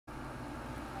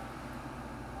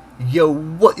Yo,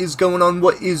 what is going on?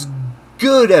 What is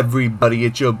good, everybody?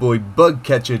 It's your boy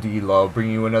Bugcatcher D-Law,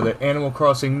 bringing you another Animal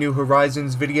Crossing New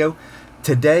Horizons video.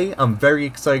 Today, I'm very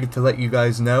excited to let you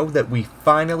guys know that we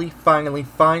finally,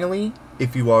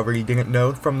 if you already didn't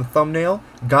know from the thumbnail,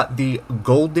 got the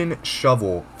golden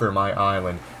shovel for my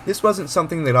island. This wasn't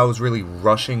something that I was really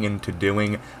rushing into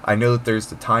doing. I know that there's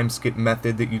the time skip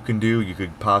method that you can do. You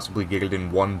could possibly get it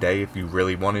in one day if you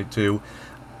really wanted to.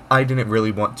 I didn't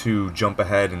really want to jump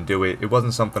ahead and do it. It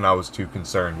wasn't something I was too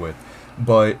concerned with.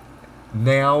 But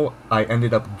now I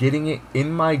ended up getting it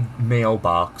in my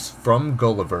mailbox from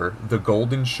Gulliver, the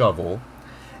golden shovel.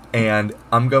 And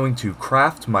I'm going to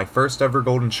craft my first ever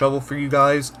golden shovel for you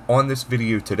guys on this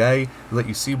video today. Let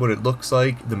you see what it looks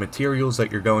like, the materials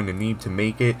that you're going to need to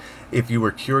make it. If you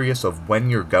were curious of when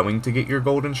you're going to get your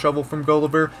golden shovel from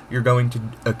Gulliver, you're going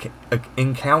to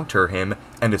encounter him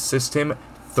and assist him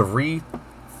 30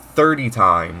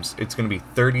 times. It's going to be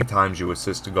 30 times you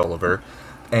assist Gulliver,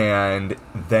 and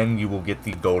then you will get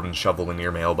the golden shovel in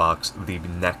your mailbox the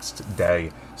next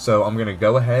day. So I'm going to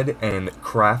go ahead and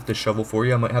craft a shovel for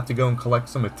you. I might have to go and collect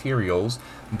some materials,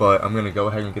 but I'm going to go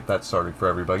ahead and get that started for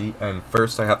everybody. And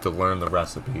first I have to learn the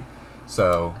recipe.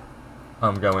 So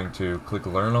I'm going to click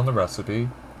learn on the recipe.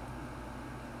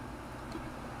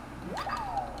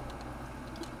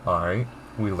 Alright,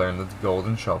 we learned the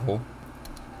golden shovel.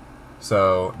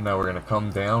 So now we're going to come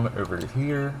down over to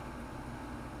here.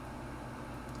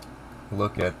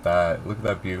 Look at that. Look at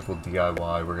that beautiful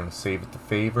DIY. We're going to save it to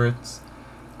favorites.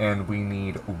 And we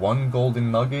need 1 golden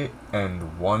nugget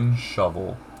and 1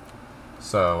 shovel.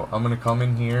 So I'm going to come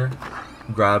in here,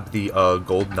 grab the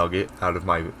gold nugget out of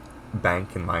my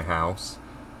bank in my house.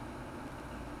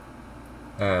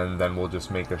 And then we'll just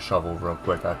make a shovel real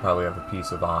quick. I probably have a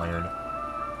piece of iron.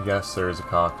 Yes, there is a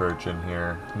cockroach in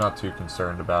here. Not too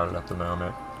concerned about it at the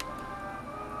moment.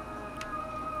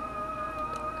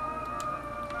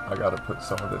 I gotta put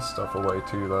some of this stuff away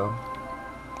too, though.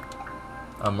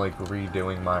 I'm like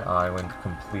redoing my island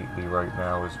completely right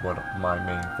now is what my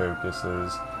main focus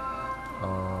is.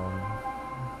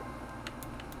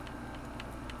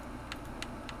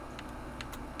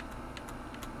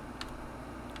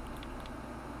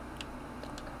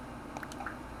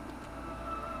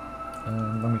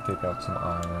 And let me take out some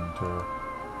iron too.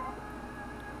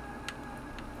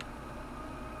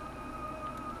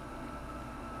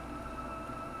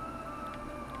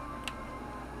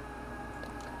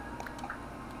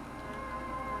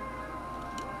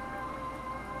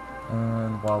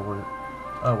 And while we're...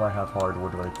 oh, I have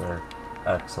hardwood right there.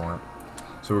 Excellent.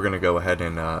 So we're going to go ahead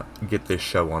and get this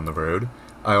show on the road.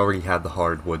 I already had the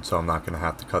hardwood, so I'm not going to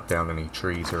have to cut down any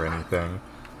trees or anything.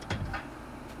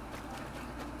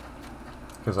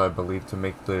 Because I believe to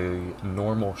make the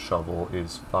normal shovel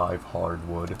is 5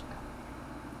 hardwood.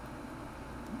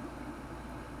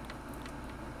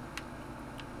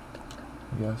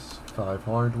 Yes, 5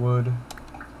 hardwood.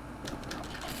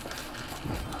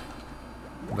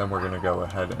 Then we're going to go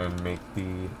ahead and make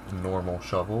the normal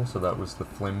shovel, so that was the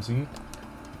flimsy.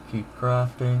 Keep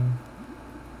crafting.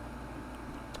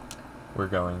 We're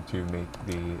going to make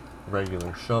the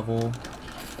regular shovel.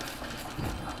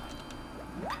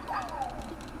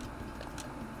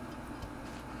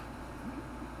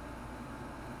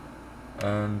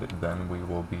 And then we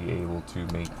will be able to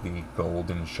make the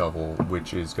golden shovel,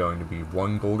 which is going to be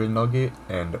 1 golden nugget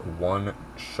and 1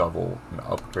 shovel, an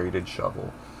upgraded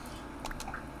shovel.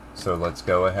 So let's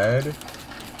go ahead.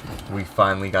 We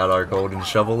finally got our golden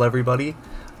shovel, everybody.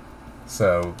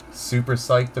 So super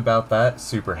psyched about that,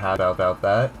 super happy about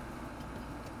that.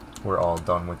 We're all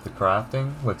done with the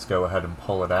crafting. Let's go ahead and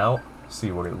pull it out,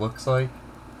 see what it looks like.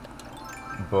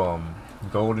 Boom.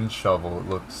 Golden shovel. It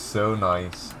looks so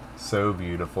nice. So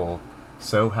beautiful.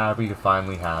 So happy to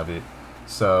finally have it.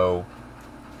 So,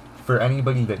 for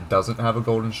anybody that doesn't have a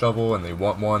golden shovel and they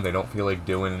want one, they don't feel like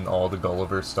doing all the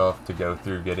Gulliver stuff to go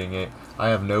through getting it, I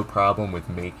have no problem with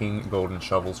making golden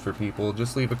shovels for people.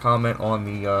 Just leave a comment on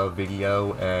the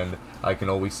video and I can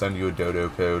always send you a dodo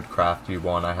code, craft you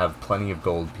one. I have plenty of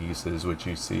gold pieces, which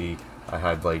you see. I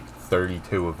had like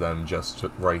 32 of them just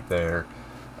right there.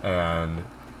 And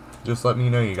just let me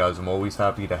know, you guys. I'm always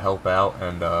happy to help out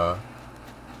and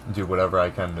do whatever I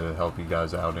can to help you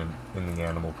guys out in the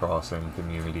Animal Crossing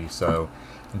community. So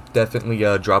definitely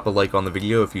drop a like on the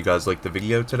video if you guys liked the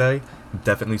video today.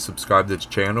 Definitely subscribe to this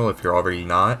channel if you're already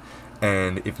not.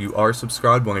 And if you are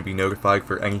subscribed, want to be notified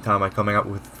for any time I come out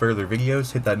with further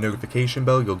videos, hit that notification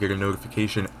bell. You'll get a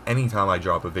notification anytime I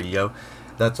drop a video.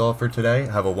 That's all for today.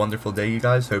 Have a wonderful day, you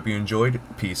guys. Hope you enjoyed.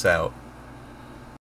 Peace out.